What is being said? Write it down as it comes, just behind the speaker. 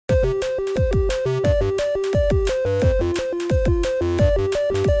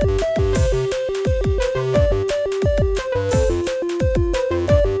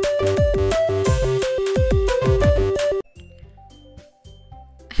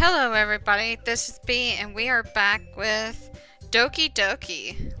Hello everybody, this is B and we are back with Doki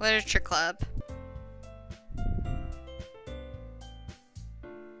Doki Literature Club.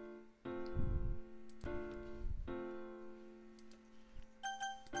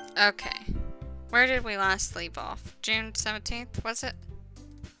 Okay, where did we last leave off? June 17th, was it?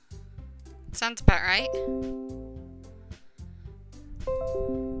 Sounds about right.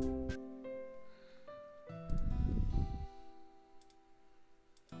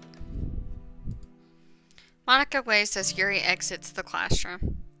 Monika waves as Yuri exits the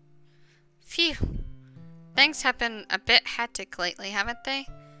classroom. Phew. Things have been a bit hectic lately, haven't they?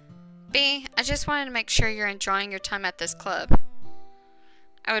 B, I just wanted to make sure you're enjoying your time at this club.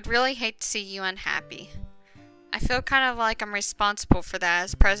 I would really hate to see you unhappy. I feel kind of like I'm responsible for that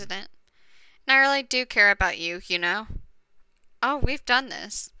as president. And I really do care about you, you know? Oh, we've done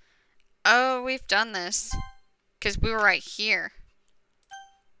this. Because we were right here.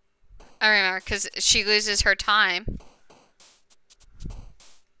 I remember, because she loses her time.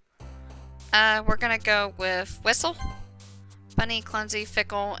 We're gonna go with Whistle. Funny, clumsy,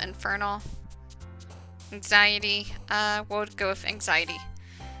 fickle, infernal. Anxiety. We'll go with anxiety.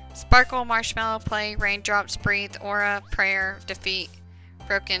 Sparkle, marshmallow, play, raindrops, breathe, aura, prayer, defeat,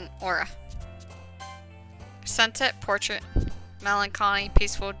 broken, aura. Sunset, portrait. Melancholy,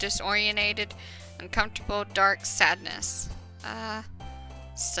 peaceful, disorientated, uncomfortable, dark, sadness.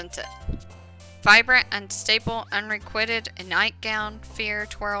 Sunset. Vibrant, unstable, unrequited, a nightgown, fear,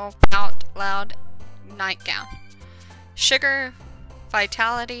 twirl, pout, loud, nightgown. Sugar,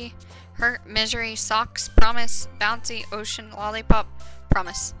 vitality, hurt, misery, socks, promise, bouncy, ocean, lollipop,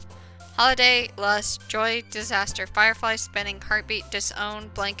 promise. Holiday, lust, joy, disaster, firefly, spinning, heartbeat,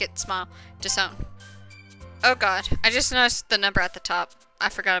 disown, blanket, smile, disown. Oh god, I just noticed the number at the top. I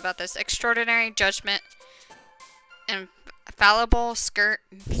forgot about this. Extraordinary, judgment, infallible, skirt.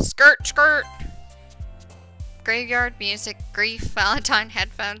 Graveyard, music, grief, Valentine,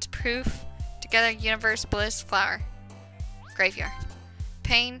 headphones, proof, together, universe, bliss, flower. Graveyard.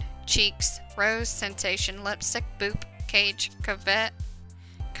 Pain, cheeks, rose, sensation, lipstick, boop, cage, covette,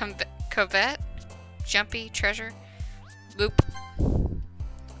 jumpy, treasure, loop.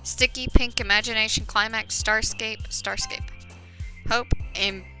 Sticky, pink, imagination, climax, starscape. Hope,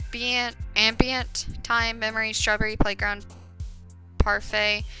 ambient, time, memory, strawberry, playground,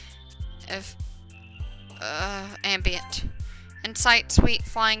 parfait, ambient. Insight, sweet,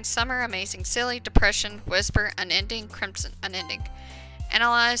 flying, summer, amazing, silly, depression, whisper, unending, crimson, unending.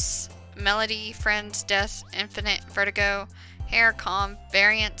 Analyze, melody, friends, death, infinite, vertigo, hair, calm,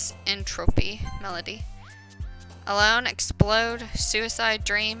 variance, entropy, melody. Alone, explode, suicide,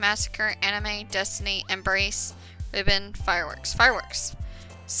 dream, massacre, anime, destiny, embrace, ribbon, fireworks.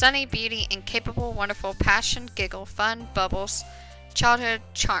 Sunny, beauty, incapable, wonderful, passion, giggle, fun, bubbles, childhood,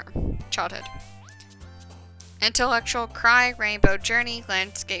 charm, childhood. Intellectual, cry, rainbow, journey,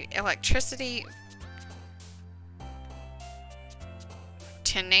 landscape, electricity,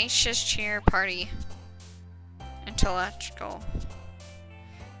 tenacious, cheer, party, intellectual.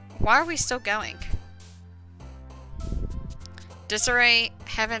 Why are we still going? Disarray,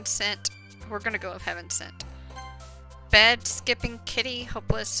 heaven sent. We're gonna go with heaven sent. Bed, skipping, kitty,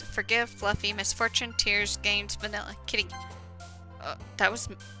 hopeless, forgive, fluffy, misfortune, tears, games, vanilla, kitty. That was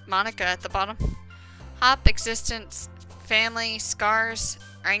Monika at the bottom. Hop, existence, family, scars,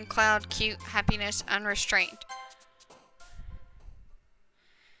 rain cloud, cute, happiness, unrestrained.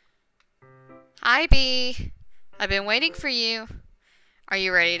 Hi B, I've been waiting for you. Are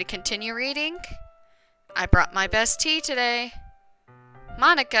you ready to continue reading? I brought my best tea today.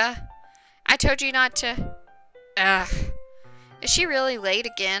 Monika, I told you not to. Ugh. Is she really late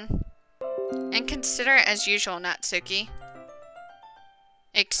again? And consider it as usual, Natsuki.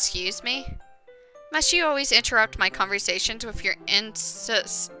 Excuse me? Must you always interrupt my conversations with your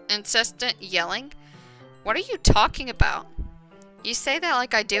insistent yelling? What are you talking about? You say that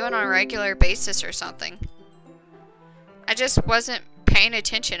like I do it on a regular basis or something. I just wasn't paying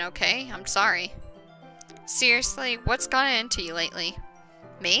attention, okay? I'm sorry. Seriously, what's gotten into you lately?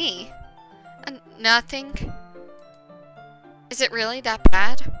 Me? Nothing. Is it really that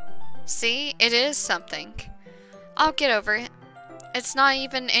bad? See, it is something. I'll get over it. It's not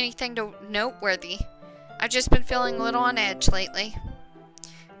even anything noteworthy. I've just been feeling a little on edge lately.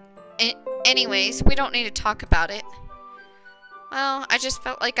 Anyways, we don't need to talk about it. Well, I just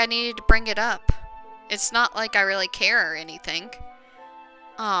felt like I needed to bring it up. It's not like I really care or anything.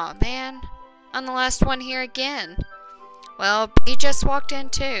 Aw, man. I'm the last one here again. Well, B just walked in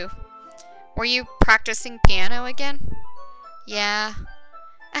too. Were you practicing piano again? Yeah.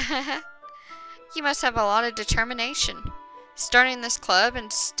 You must have a lot of determination. Starting this club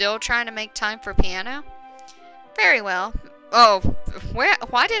and still trying to make time for piano? Very well. Oh,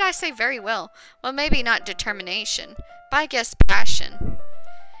 why did I say very well? Well, maybe not determination, but I guess passion.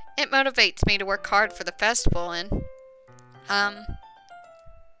 It motivates me to work hard for the festival and,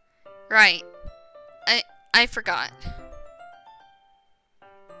 right. I forgot.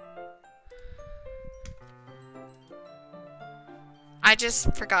 I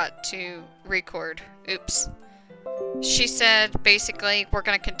just forgot to record. Oops. She said, basically, we're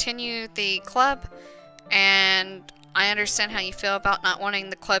going to continue the club, and I understand how you feel about not wanting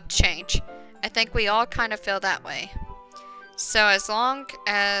the club to change. I think we all kind of feel that way. So as long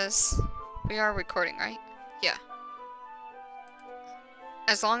as we are recording, right? Yeah.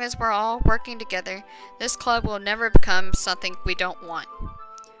 As long as we're all working together, this club will never become something we don't want.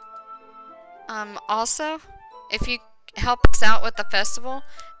 Also, if you help us out with the festival,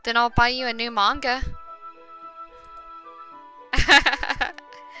 then I'll buy you a new manga.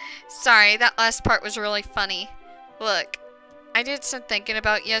 Sorry, that last part was really funny. Look, I did some thinking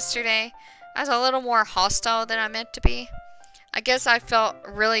about yesterday. I was a little more hostile than I meant to be. I guess I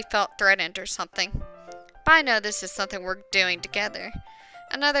really felt threatened or something. But I know this is something we're doing together.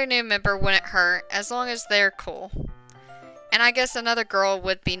 Another new member wouldn't hurt, as long as they're cool. And I guess another girl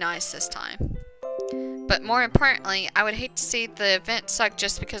would be nice this time. But more importantly, I would hate to see the event suck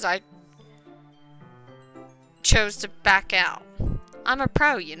just because I chose to back out. I'm a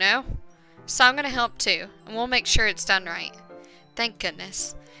pro, you know? So I'm gonna help too, and we'll make sure it's done right. Thank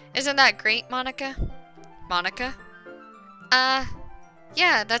goodness. Isn't that great, Monika? Monika?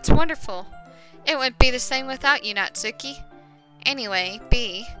 Yeah, that's wonderful. It wouldn't be the same without you, Natsuki. Anyway,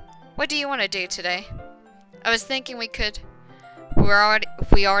 B, what do you want to do today? I was thinking we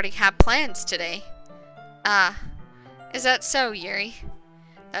already have plans today. Is that so, Yuri?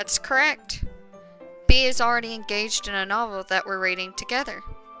 That's correct. B is already engaged in a novel that we're reading together.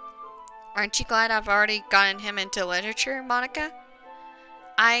 Aren't you glad I've already gotten him into literature, Monika?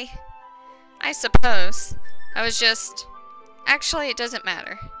 I suppose. I was just... Actually, it doesn't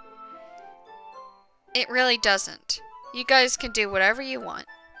matter. It really doesn't. You guys can do whatever you want.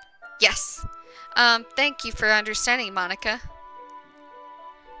 Yes. Thank you for understanding, Monika.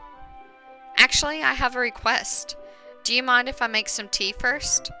 Actually, I have a request. Do you mind if I make some tea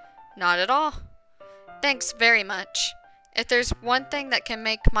first? Not at all. Thanks very much. If there's one thing that can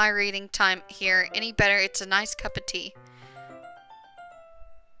make my reading time here any better, it's a nice cup of tea.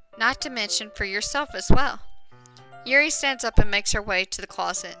 Not to mention for yourself as well. Yuri stands up and makes her way to the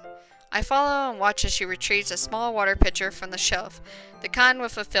closet. I follow and watch as she retrieves a small water pitcher from the shelf, the kind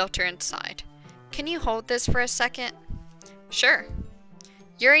with a filter inside. Can you hold this for a second? Sure.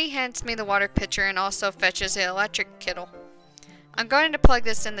 Yuri hands me the water pitcher and also fetches the electric kettle. I'm going to plug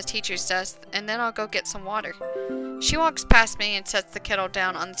this in the teacher's desk, and then I'll go get some water. She walks past me and sets the kettle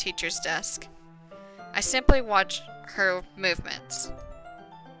down on the teacher's desk. I simply watch her movements.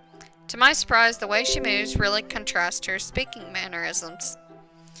 To my surprise, the way she moves really contrasts her speaking mannerisms.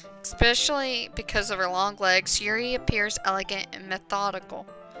 Especially because of her long legs, Yuri appears elegant and methodical.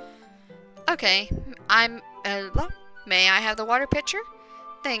 Okay, may I have the water pitcher?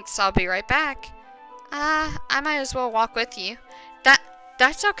 Thanks, I'll be right back. I might as well walk with you.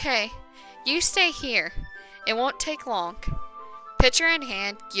 That's okay. You stay here. It won't take long. Pitcher in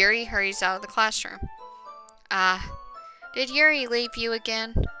hand, Yuri hurries out of the classroom. Did Yuri leave you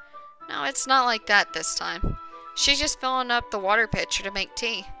again? No, it's not like that this time. She's just filling up the water pitcher to make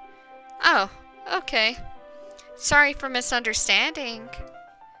tea. Oh, okay. Sorry for misunderstanding.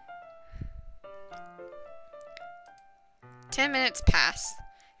 10 minutes pass.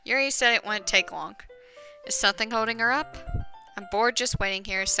 Yuri said it wouldn't take long. Is something holding her up? I'm bored just waiting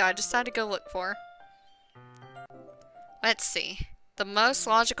here, so I decided to go look for her. Let's see. The most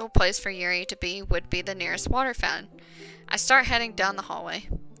logical place for Yuri to be would be the nearest water fountain. I start heading down the hallway.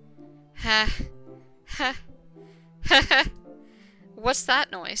 What's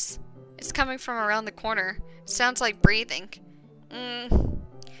that noise? It's coming from around the corner. Sounds like breathing.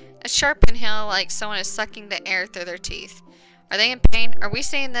 A sharp inhale like someone is sucking the air through their teeth. Are they in pain? Are we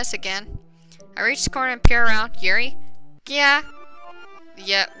seeing this again? I reach the corner and peer around. Yuri? Yeah.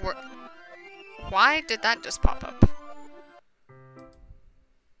 Yeah, why did that just pop up?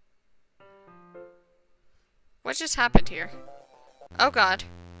 What just happened here? Oh god.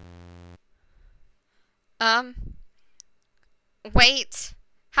 Wait.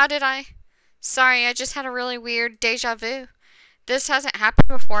 How did I? Sorry, I just had a really weird deja vu. This hasn't happened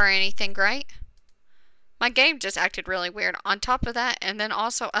before or anything, right? My game just acted really weird on top of that, and then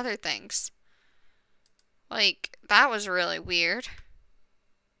also other things. Like, that was really weird.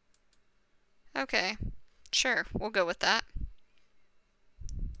 Okay. Sure, we'll go with that.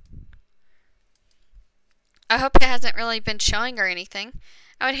 I hope it hasn't really been showing or anything.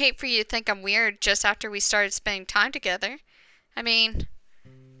 I would hate for you to think I'm weird just after we started spending time together. I mean,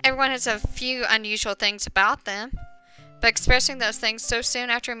 everyone has a few unusual things about them, but expressing those things so soon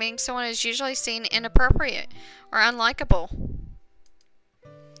after meeting someone is usually seen inappropriate or unlikable.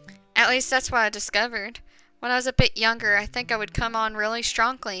 At least that's what I discovered. When I was a bit younger, I think I would come on really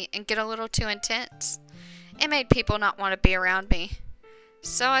strongly and get a little too intense. It made people not want to be around me.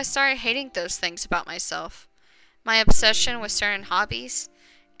 So I started hating those things about myself. My obsession with certain hobbies,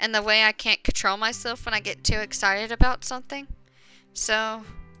 and the way I can't control myself when I get too excited about something. So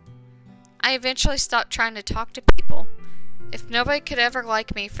I eventually stopped trying to talk to people. If nobody could ever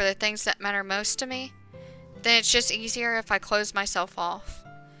like me for the things that matter most to me, then it's just easier if I close myself off.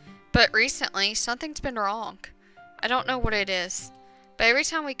 But recently, something's been wrong. I don't know what it is, but every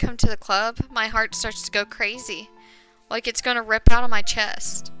time we come to the club, my heart starts to go crazy, like it's gonna rip out of my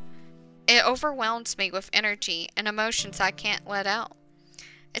chest. It overwhelms me with energy and emotions I can't let out.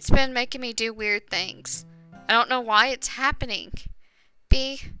 It's been making me do weird things. I don't know why it's happening.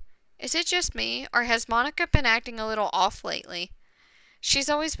 B, is it just me, or has Monika been acting a little off lately? She's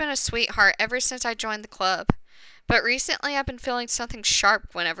always been a sweetheart ever since I joined the club, but recently I've been feeling something sharp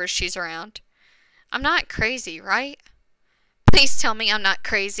whenever she's around. I'm not crazy, right? Please tell me I'm not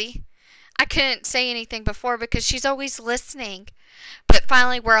crazy. I couldn't say anything before because she's always listening, but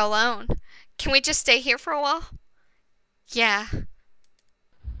finally we're alone. Can we just stay here for a while? Yeah.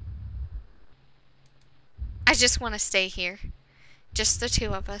 I just want to stay here. Just the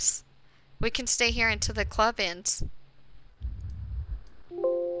two of us. We can stay here until the club ends.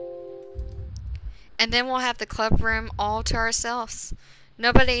 And then we'll have the club room all to ourselves.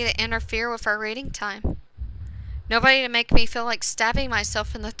 Nobody to interfere with our reading time. Nobody to make me feel like stabbing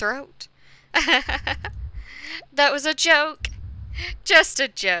myself in the throat. That was a joke. Just a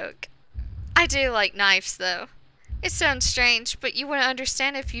joke. I do like knives, though. It sounds strange, but you wouldn't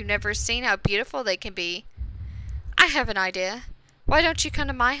understand if you've never seen how beautiful they can be. I have an idea. Why don't you come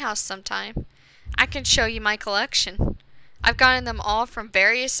to my house sometime? I can show you my collection. I've gotten them all from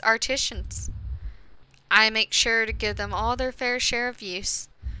various artisans. I make sure to give them all their fair share of use.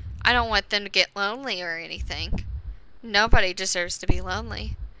 I don't want them to get lonely or anything. Nobody deserves to be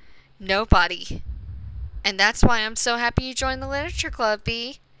lonely. Nobody. And that's why I'm so happy you joined the literature club,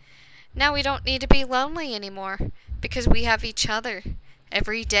 Bee. Now we don't need to be lonely anymore, because we have each other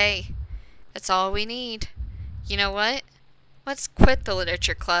every day. That's all we need. You know what? Let's quit the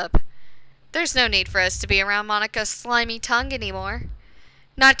literature club. There's no need for us to be around Monika's slimy tongue anymore.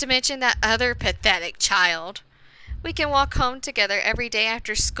 Not to mention that other pathetic child. We can walk home together every day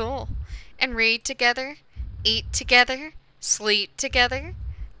after school, and read together, eat together, sleep together.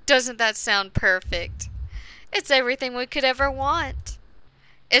 Doesn't that sound perfect? It's everything we could ever want.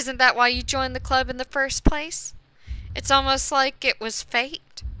 Isn't that why you joined the club in the first place? It's almost like it was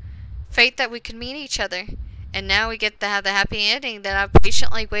fate. Fate that we could meet each other. And now we get to have the happy ending that I've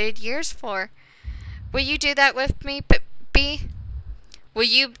patiently waited years for. Will you do that with me, B? Will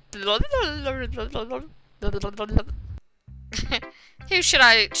you... Who should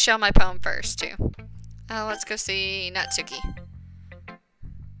I show my poem first to? Let's go see Natsuki.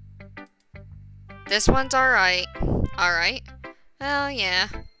 This one's alright. Alright. Well, yeah.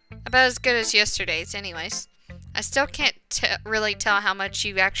 About as good as yesterday's anyways. I still can't really tell how much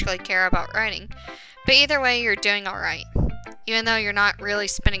you actually care about writing. But either way, you're doing alright. Even though you're not really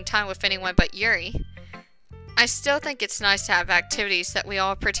spending time with anyone but Yuri. I still think it's nice to have activities that we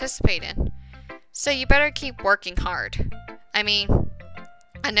all participate in. So you better keep working hard. I mean,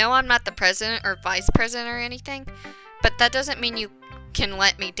 I know I'm not the president or vice president or anything, but that doesn't mean you can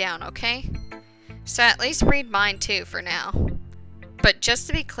let me down, okay? So at least read mine too for now. But just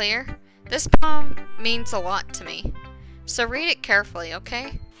to be clear, this poem means a lot to me. So read it carefully,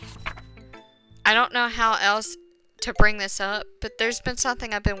 okay? I don't know how else to bring this up, but there's been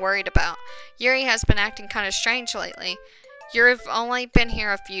something I've been worried about. Yuri has been acting kind of strange lately. You've only been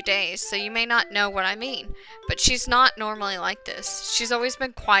here a few days, so you may not know what I mean. But she's not normally like this. She's always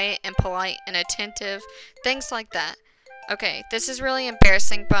been quiet and polite and attentive, things like that. Okay, this is really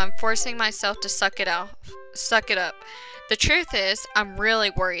embarrassing, but I'm forcing myself to suck it up. The truth is, I'm really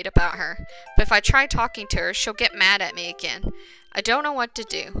worried about her. But if I try talking to her, she'll get mad at me again. I don't know what to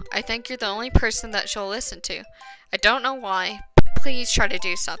do. I think you're the only person that she'll listen to. I don't know why, but please try to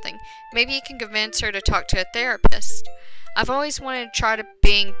do something. Maybe you can convince her to talk to a therapist. I've always wanted to try to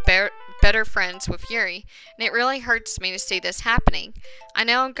being better friends with Yuri, and it really hurts me to see this happening. I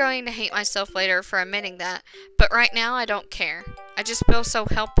know I'm going to hate myself later for admitting that, but right now I don't care. I just feel so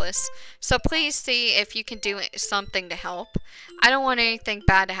helpless. So please see if you can do something to help. I don't want anything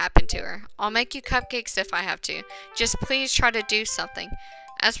bad to happen to her. I'll make you cupcakes if I have to. Just please try to do something.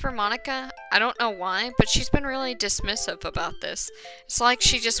 As for Monika, I don't know why, but she's been really dismissive about this. It's like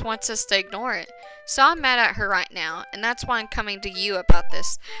she just wants us to ignore it. So I'm mad at her right now, and that's why I'm coming to you about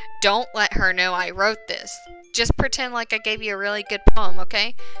this. Don't let her know I wrote this. Just pretend like I gave you a really good poem,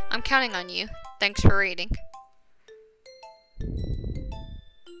 okay? I'm counting on you. Thanks for reading.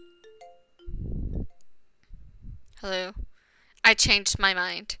 Hello. I changed my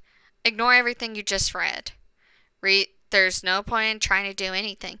mind. Ignore everything you just read. There's no point in trying to do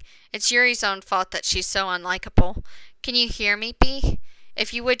anything. It's Yuri's own fault that she's so unlikable. Can you hear me, B?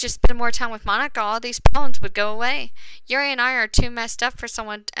 If you would just spend more time with Monika, all these problems would go away. Yuri and I are too messed up for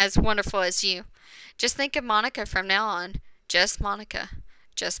someone as wonderful as you. Just think of Monika from now on. Just Monika.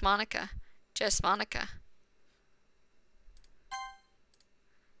 Just Monika. Just Monika.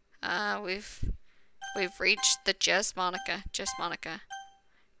 We've reached the just Monika. Just Monika.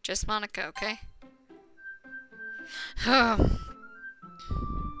 Just Monika, okay?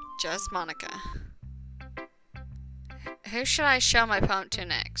 Just Monika. Who should I show my poem to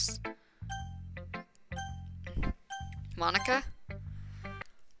next? Monika?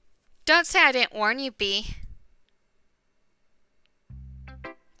 Don't say I didn't warn you, B.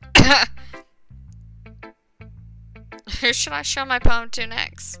 Who should I show my poem to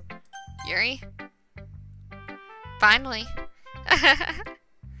next? Yuri? Finally.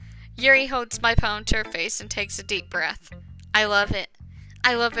 Yuri holds my poem to her face and takes a deep breath. I love it.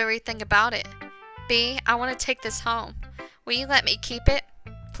 I love everything about it. B, I want to take this home. Will you let me keep it?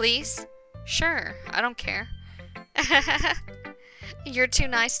 Please? Sure, I don't care. You're too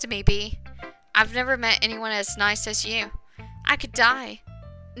nice to me, B. I've never met anyone as nice as you. I could die.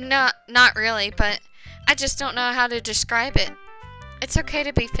 No, not really, but I just don't know how to describe it. It's okay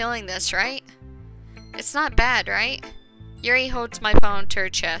to be feeling this, right? It's not bad, right? Yuri holds my poem to her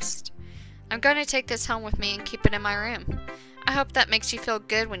chest. I'm going to take this home with me and keep it in my room. I hope that makes you feel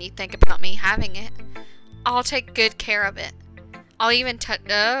good when you think about me having it. I'll take good care of it. I'll even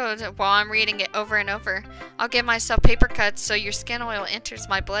while I'm reading it over and over, I'll give myself paper cuts so your skin oil enters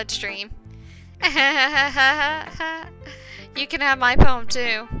my bloodstream. You can have my poem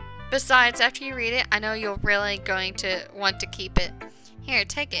too. Besides, after you read it, I know you're really going to want to keep it. Here,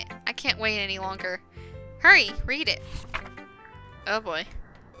 take it. I can't wait any longer. Hurry, read it. Oh boy.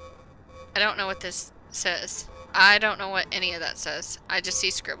 I don't know what this says. I don't know what any of that says. I just see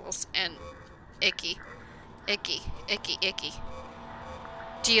scribbles and icky. Icky, icky, icky.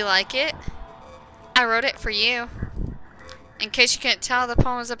 Do you like it? I wrote it for you. In case you can't tell, the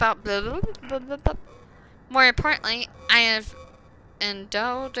poem is about blah, blah, blah, blah, blah. More importantly, I have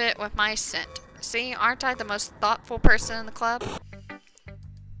endowed it with my scent. See, aren't I the most thoughtful person in the club?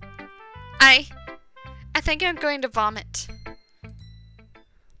 I think I'm going to vomit.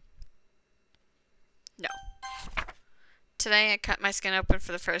 No. Today I cut my skin open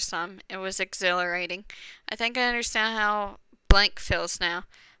for the first time. It was exhilarating. I think I understand how blank feels now.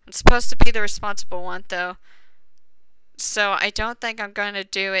 I'm supposed to be the responsible one, though. So I don't think I'm going to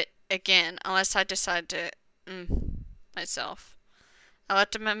do it again unless I decide to myself. I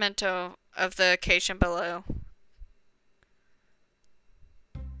left a memento of the occasion below.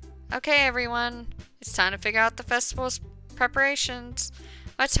 Okay, everyone. It's time to figure out the festival's preparations.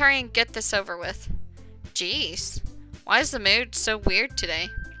 Let's hurry and get this over with. Jeez. Why is the mood so weird today?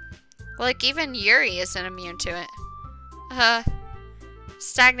 Like, even Yuri isn't immune to it.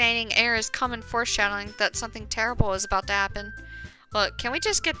 Stagnating air is common foreshadowing that something terrible is about to happen. Look, can we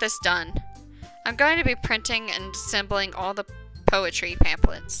just get this done? I'm going to be printing and assembling all the poetry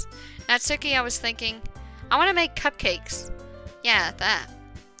pamphlets. Natsuki, I was thinking, I want to make cupcakes. Yeah, that.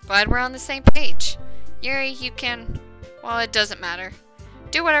 Glad we're on the same page. Yuri, you can... Well, it doesn't matter.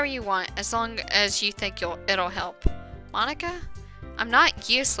 Do whatever you want, as long as you think it'll help. Monika? I'm not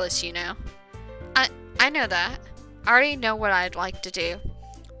useless, you know. I know that. I already know what I'd like to do.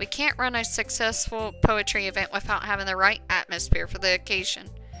 We can't run a successful poetry event without having the right atmosphere for the occasion.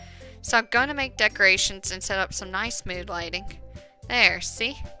 So I'm going to make decorations and set up some nice mood lighting. There,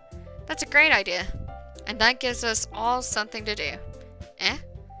 see? That's a great idea. And that gives us all something to do. Eh?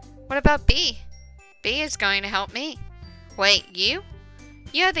 What about B? B is going to help me. Wait, you?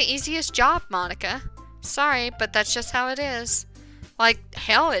 You have the easiest job, Monika. Sorry, but that's just how it is. Like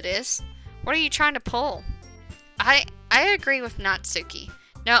hell it is. What are you trying to pull? I agree with Natsuki.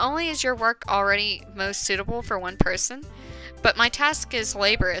 Not only is your work already most suitable for one person, But my task is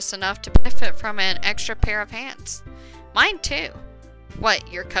laborious enough to benefit from an extra pair of hands. Mine too.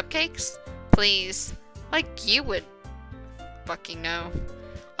 What, your cupcakes? Please. Like you would fucking know.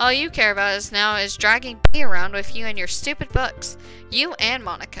 All you care about is now is dragging B around with you and your stupid books. You and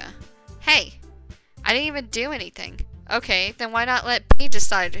Monika. Hey, I didn't even do anything. Okay, then why not let B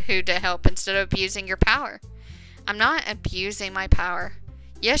decide who to help instead of abusing your power? I'm not abusing my power.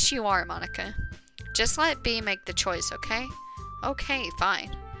 Yes, you are, Monika. Just let B make the choice, okay? Okay,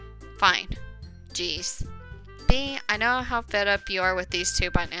 fine. Fine. Jeez. B, I know how fed up you are with these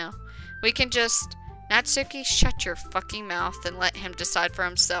two by now. We can just... Natsuki, shut your fucking mouth and let him decide for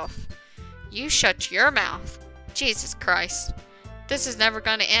himself. You shut your mouth. Jesus Christ. This is never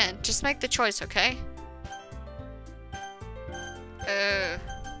gonna end. Just make the choice, okay? I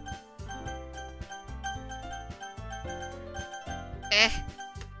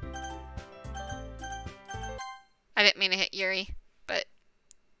didn't mean to hit Yuri, but...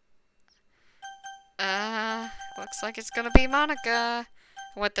 Looks like it's gonna be Monika.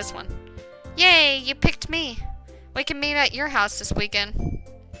 What, this one? Yay, you picked me. We can meet at your house this weekend.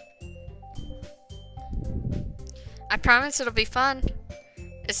 I promise it'll be fun.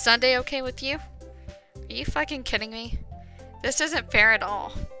 Is Sunday okay with you? Are you fucking kidding me? This isn't fair at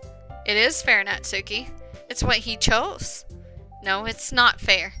all. It is fair, Natsuki. It's what he chose. No, it's not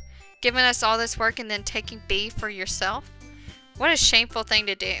fair. Giving us all this work and then taking B for yourself? What a shameful thing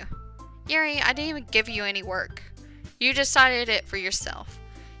to do. Yuri, I didn't even give you any work. You decided it for yourself.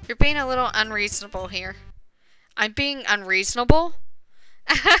 You're being a little unreasonable here. I'm being unreasonable?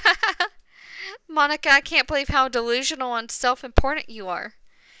 Monika, I can't believe how delusional and self-important you are.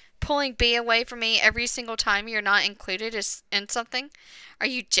 Pulling B away from me every single time you're not included in something? Are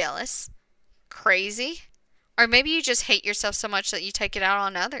you jealous? Crazy? Or maybe you just hate yourself so much that you take it out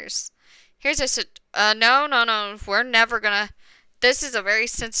on others. Here's a... No. We're never gonna... This is a very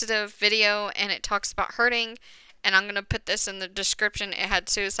sensitive video and it talks about hurting. And I'm going to put this in the description. It had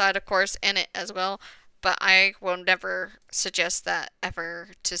suicide, of course, in it as well. But I will never suggest that ever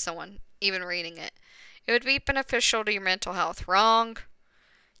to someone, even reading it. It would be beneficial to your mental health. Wrong.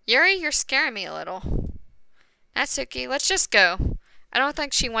 Yuri, you're scaring me a little. Natsuki, let's just go. I don't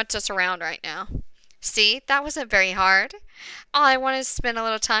think she wants us around right now. See, that wasn't very hard. All I want is to spend a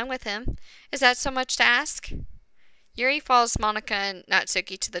little time with him. Is that so much to ask? Yuri follows Monika and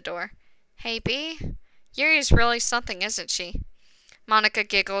Natsuki to the door. Hey, B. Yuri's really something, isn't she? Monika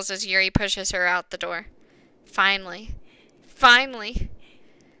giggles as Yuri pushes her out the door. Finally. Finally.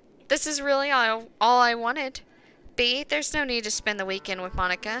 This is really all I wanted. B, there's no need to spend the weekend with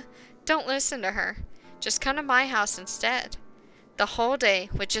Monika. Don't listen to her. Just come to my house instead. The whole day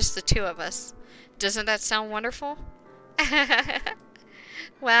with just the two of us. Doesn't that sound wonderful?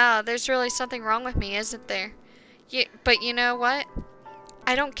 Wow, there's really something wrong with me, isn't there? But you know what?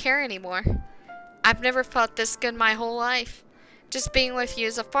 I don't care anymore. I've never felt this good my whole life. Just being with you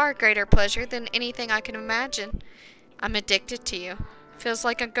is a far greater pleasure than anything I can imagine. I'm addicted to you. Feels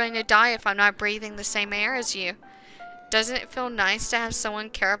like I'm going to die if I'm not breathing the same air as you. Doesn't it feel nice to have someone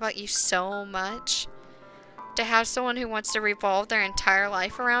care about you so much? To have someone who wants to revolve their entire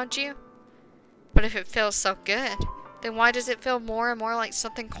life around you? But if it feels so good, then why does it feel more and more like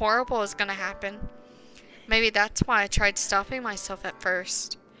something horrible is going to happen? Maybe that's why I tried stopping myself at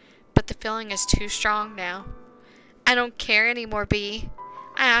first. But the feeling is too strong now. I don't care anymore, B.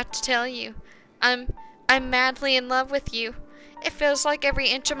 I have to tell you. I'm madly in love with you. It feels like every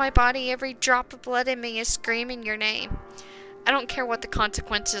inch of my body, every drop of blood in me is screaming your name. I don't care what the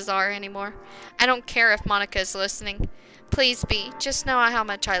consequences are anymore. I don't care if Monika is listening. Please, B, just know how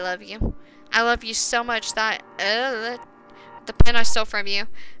much I love you. I love you so much that... the pen I stole from you.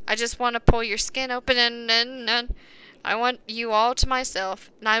 I just want to pull your skin open and I want you all to myself,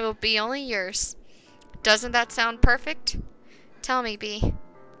 and I will be only yours. Doesn't that sound perfect? Tell me, B.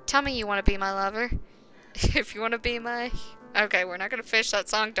 Tell me you want to be my lover. If you want to be my... Okay, we're not going to finish that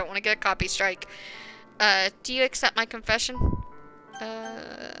song. Don't want to get a copy strike. Do you accept my confession?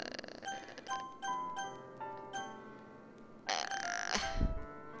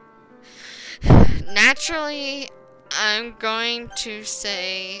 Naturally, I'm going to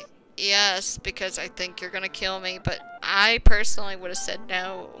say yes, because I think you're going to kill me, but I personally would have said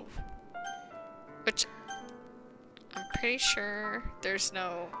no. Which, I'm pretty sure there's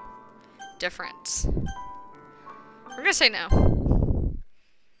no difference. We're going to say no.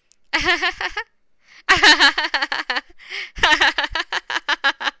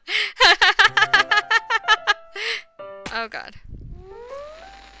 Oh god.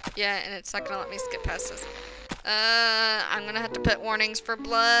 Yeah, and it's not gonna let me skip past this. I'm gonna have to put warnings for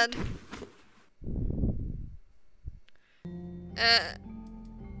blood.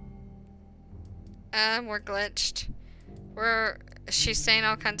 We're glitched. She's saying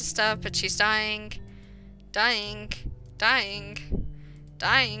all kinds of stuff, but she's dying. Dying. Dying.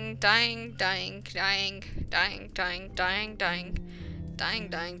 Dying, dying, dying, dying, dying, dying, dying, dying. Dying,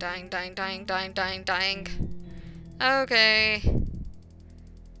 dying, dying, dying, dying, dying, dying, dying. Okay.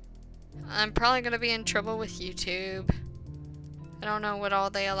 I'm probably gonna be in trouble with YouTube. I don't know what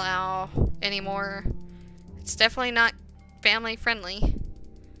all they allow anymore. It's definitely not family friendly.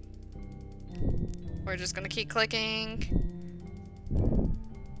 We're just gonna keep clicking.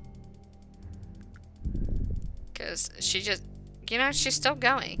 Because she just, you know, she's still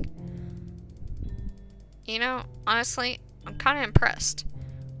going. You know, honestly, I'm kind of impressed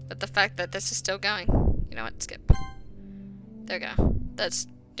with the fact that this is still going. You know what? Skip. There we go. That's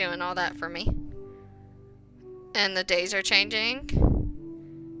doing all that for me. And the days are changing.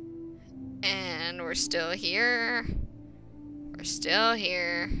 And we're still here. We're still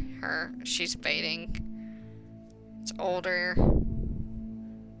here. She's fading. It's older.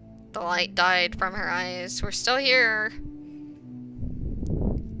 The light died from her eyes. We're still here.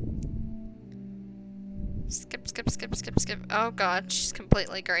 Skip, skip, skip, skip, skip. Oh god, she's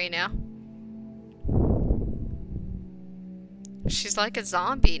completely gray now. She's like a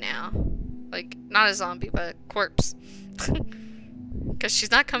zombie now. Like, not a zombie, but a corpse. Because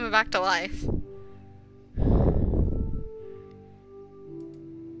she's not coming back to life.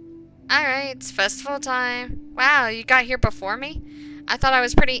 Alright, it's festival time. Wow, you got here before me? I thought I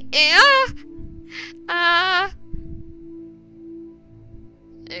was pretty...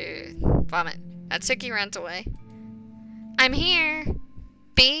 Vomit. Natsuki runs away. I'm here.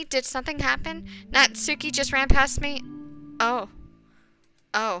 B, did something happen? Natsuki just ran past me. Oh.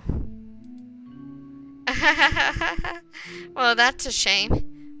 Oh. Well, that's a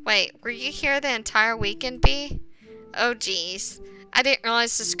shame. Wait, were you here the entire weekend, B? Oh, geez. I didn't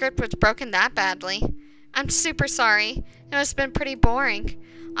realize the script was broken that badly. I'm super sorry. It must have been pretty boring.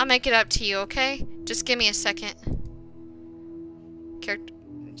 I'll make it up to you, okay? Just give me a second.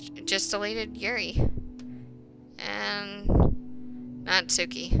 Just deleted Yuri. And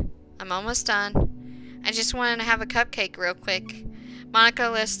Natsuki. I'm almost done. I just wanted to have a cupcake real quick. Monika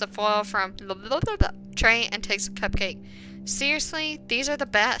lifts the foil from the tray and takes a cupcake. Seriously, these are the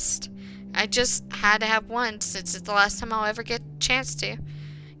best. I just had to have one since it's the last time I'll ever get a chance to.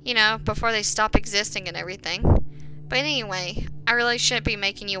 You know, before they stop existing and everything. But anyway, I really shouldn't be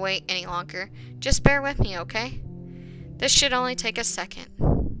making you wait any longer. Just bear with me, okay? This should only take a second.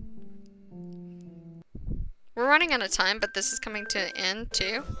 We're running out of time, but this is coming to an end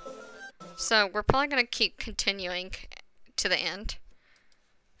too. So we're probably going to keep continuing to the end.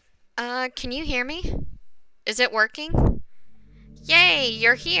 Can you hear me? Is it working? Yay,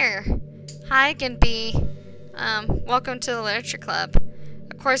 you're here. Hi again, B. Welcome to the Literature Club.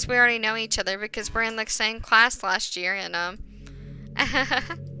 Of course, we already know each other because we're in the same class last year, and,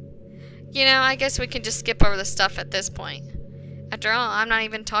 you know, I guess we can just skip over the stuff at this point. After all, I'm not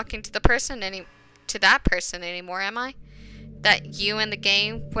even talking to that person anymore, am I? That you in the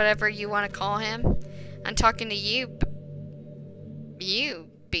game, whatever you want to call him. I'm talking to you,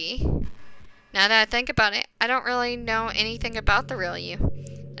 B. Now that I think about it, I don't really know anything about the real you.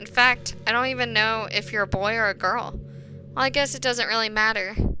 In fact, I don't even know if you're a boy or a girl. Well, I guess it doesn't really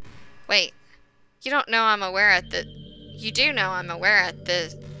matter. Wait, you don't know I'm aware at the... You do know I'm aware at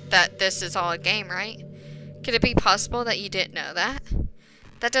the... that this is all a game, right? Could it be possible that you didn't know that?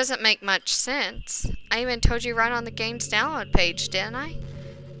 That doesn't make much sense. I even told you right on the game's download page, didn't I?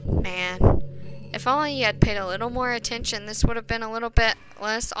 Man, if only you had paid a little more attention, this would have been a little bit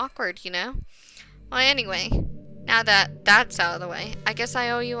less awkward, you know? Well, anyway, now that that's out of the way, I guess I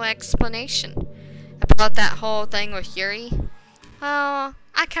owe you an explanation about that whole thing with Yuri. Well,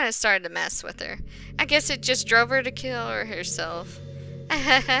 I kind of started to mess with her. I guess it just drove her to kill her herself.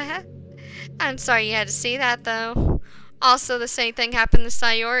 I'm sorry you had to see that, though. Also, the same thing happened to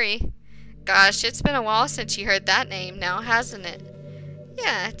Sayori. Gosh, it's been a while since you heard that name now, hasn't it?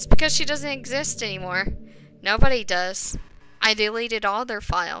 Yeah, it's because she doesn't exist anymore. Nobody does. I deleted all their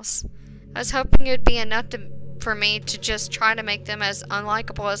files. I was hoping it would be enough for me to just try to make them as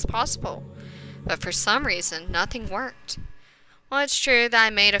unlikable as possible. But for some reason, nothing worked. Well, it's true that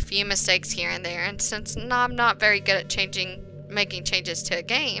I made a few mistakes here and there, and since I'm not very good at making changes to a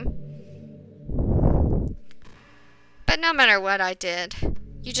game, but no matter what I did,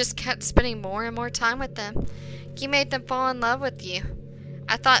 you just kept spending more and more time with them. You made them fall in love with you.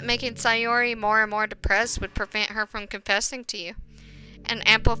 I thought making Sayori more and more depressed would prevent her from confessing to you. And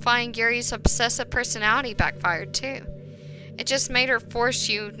amplifying Yuri's obsessive personality backfired too. It just made her force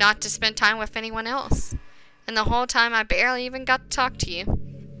you not to spend time with anyone else. And the whole time I barely even got to talk to you.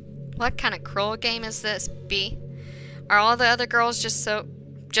 What kind of cruel game is this, B? Are all the other girls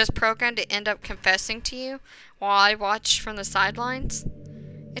just programmed to end up confessing to you while I watch from the sidelines?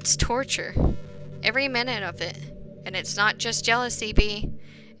 It's torture. Every minute of it. And it's not just jealousy, B.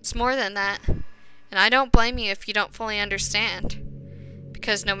 It's more than that. And I don't blame you if you don't fully understand.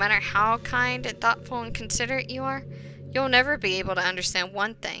 Because no matter how kind and thoughtful and considerate you are, you'll never be able to understand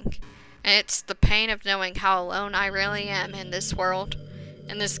one thing. And it's the pain of knowing how alone I really am in this world,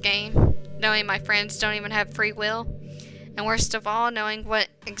 in this game, knowing my friends don't even have free will, and worst of all, knowing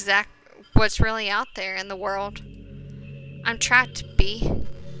what's really out there in the world. I'm trapped, B,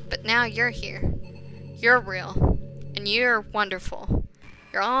 but now you're here. You're real, and you're wonderful.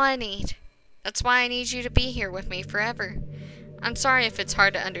 You're all I need. That's why I need you to be here with me forever. I'm sorry if it's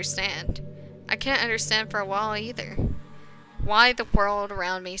hard to understand. I couldn't understand for a while either. Why the world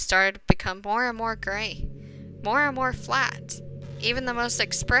around me started to become more and more gray, more and more flat. Even the most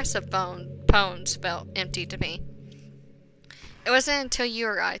expressive poems felt empty to me. It wasn't until you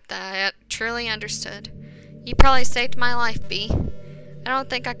arrived that I truly understood. You probably saved my life, B. I don't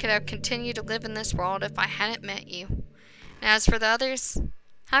think I could have continued to live in this world if I hadn't met you. And as for the others,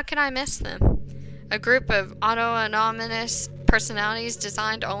 how can I miss them? A group of auto-anonymous personalities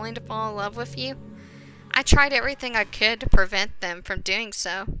designed only to fall in love with you? I tried everything I could to prevent them from doing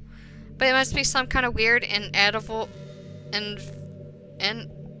so. But it must be some kind of weird, inedible,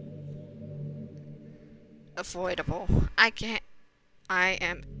 avoidable. I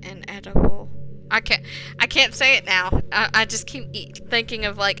am inedible. I can't say it now. I just keep thinking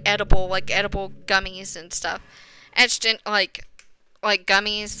of like edible gummies and stuff. Etched in, like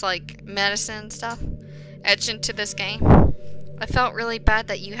gummies, like medicine and stuff. Etched into this game. I felt really bad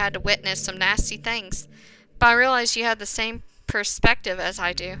that you had to witness some nasty things. But I realized you had the same perspective as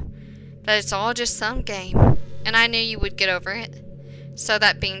I do. That it's all just some game. And I knew you would get over it. So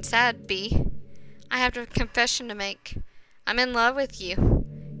that being said, B, I have a confession to make. I'm in love with you.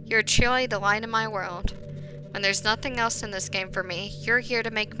 You're truly the light of my world. When there's nothing else in this game for me, you're here to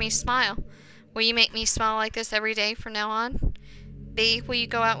make me smile. Will you make me smile like this every day from now on? B, will you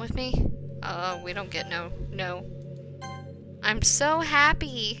go out with me? We don't get no. I'm so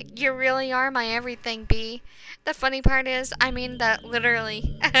happy. You really are my everything, B. The funny part is, I mean that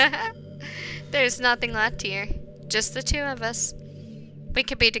literally. There's nothing left here. Just the two of us. We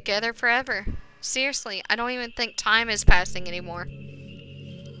could be together forever. Seriously, I don't even think time is passing anymore.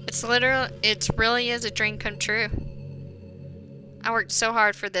 It really is a dream come true. I worked so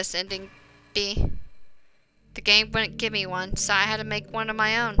hard for this ending, B. The game wouldn't give me one, so I had to make one of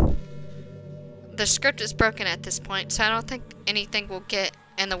my own. The script is broken at this point, so I don't think anything will get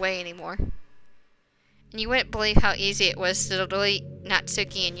in the way anymore. And you wouldn't believe how easy it was to delete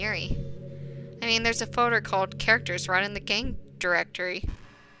Natsuki and Yuri. I mean, there's a folder called Characters right in the game directory.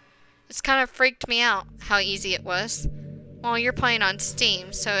 It's kind of freaked me out how easy it was. Well, you're playing on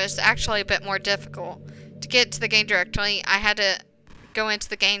Steam, so it's actually a bit more difficult. To get to the game directory, I had to go into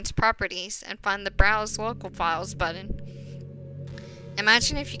the game's properties and find the Browse Local Files button.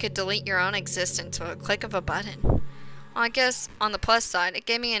 Imagine if you could delete your own existence with a click of a button. Well, I guess on the plus side, it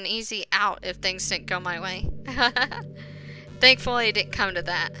gave me an easy out if things didn't go my way. Thankfully, it didn't come to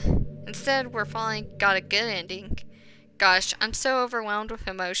that. Instead, we're finally got a good ending. Gosh, I'm so overwhelmed with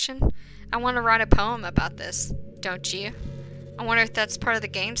emotion. I want to write a poem about this, don't you? I wonder if that's part of the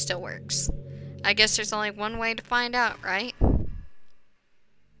game still works. I guess there's only one way to find out, right?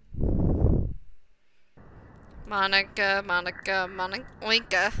 Monika,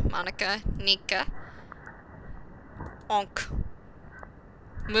 Nika, Onk,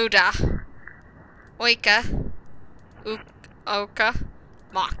 Muda, Oika, Oka,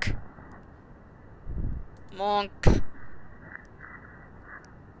 Mok, Monk,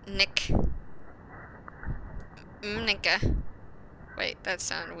 Nick, Mnika. Wait, that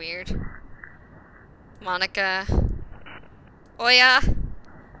sounded weird. Monika, Oya,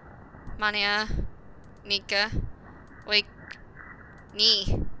 Mania, Nika, Oik,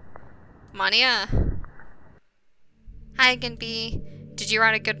 Ni, Mania. Hi again, B. Did you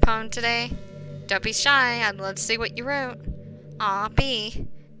write a good poem today? Don't be shy, I'd love to see what you wrote. Aw, B,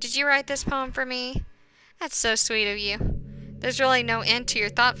 did you write this poem for me? That's so sweet of you. There's really no end to your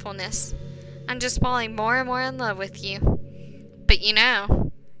thoughtfulness. I'm just falling more and more in love with you. But you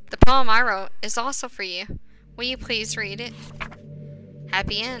know, the poem I wrote is also for you. Will you please read it?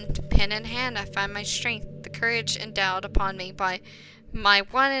 Happy end. Pen in hand, I find my strength, the courage endowed upon me by my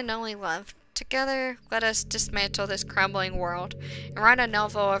one and only love. Together, let us dismantle this crumbling world and write a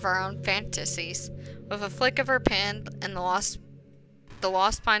novel of our own fantasies. With a flick of her pen and the lost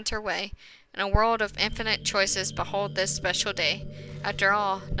finds her way, In a world of infinite choices, behold this special day. After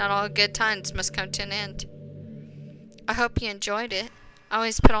all, not all good times must come to an end. I hope you enjoyed it. I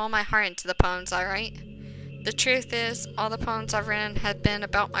always put all my heart into the poems I write. The truth is, all the poems I've written have been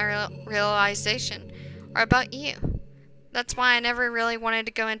about my realization, or about you. That's why I never really wanted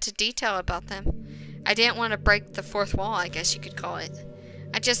to go into detail about them. I didn't want to break the fourth wall, I guess you could call it.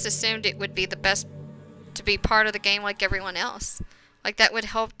 I just assumed it would be the best to be part of the game like everyone else. Like that would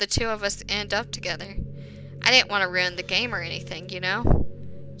help the two of us end up together. I didn't want to ruin the game or anything, you know?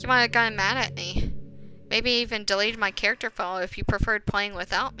 You might have gotten mad at me. Maybe even deleted my character file if you preferred playing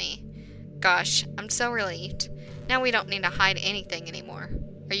without me. Gosh, I'm so relieved. Now we don't need to hide anything anymore.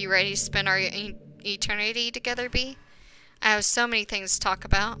 Are you ready to spend our eternity together, Bee? I have so many things to talk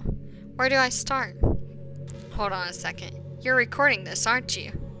about. Where do I start? Hold on a second. You're recording this, aren't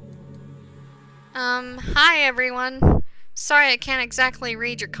you? Hi everyone. Sorry I can't exactly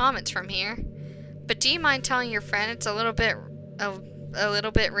read your comments from here. But do you mind telling your friend it's a little bit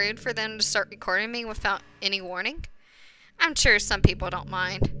rude for them to start recording me without any warning? I'm sure some people don't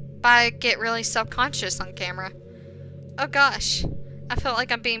mind, but I get really self-conscious on camera. Oh gosh, I feel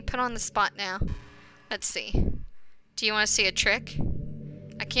like I'm being put on the spot now. Let's see. Do you want to see a trick?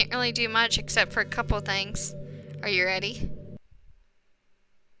 I can't really do much except for a couple things. Are you ready?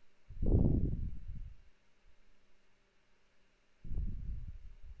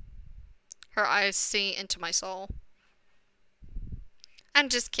 Her eyes see into my soul. I'm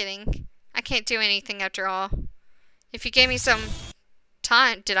just kidding. I can't do anything after all. If you gave me some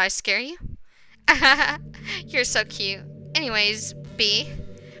time, did I scare you? You're so cute. Anyways, B,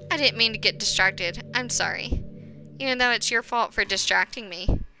 I didn't mean to get distracted. I'm sorry. Even though it's your fault for distracting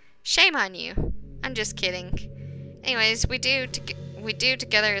me. Shame on you. I'm just kidding. Anyways, we do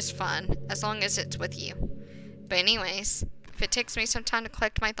together is fun, as long as it's with you. But anyways, if it takes me some time to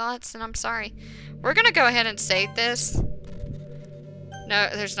collect my thoughts, then I'm sorry. We're gonna go ahead and save this. No,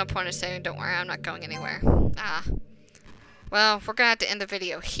 there's no point in saving. Don't worry, I'm not going anywhere. Well, we're gonna have to end the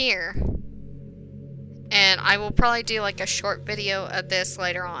video here. And I will probably do like a short video of this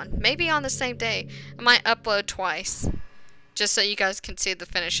later on. Maybe on the same day. I might upload twice. Just so you guys can see the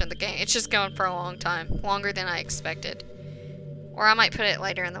finish of the game. It's just going for a long time. Longer than I expected. Or I might put it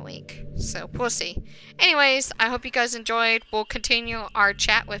later in the week. So, we'll see. Anyways, I hope you guys enjoyed. We'll continue our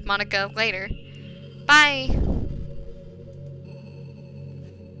chat with Monika later. Bye!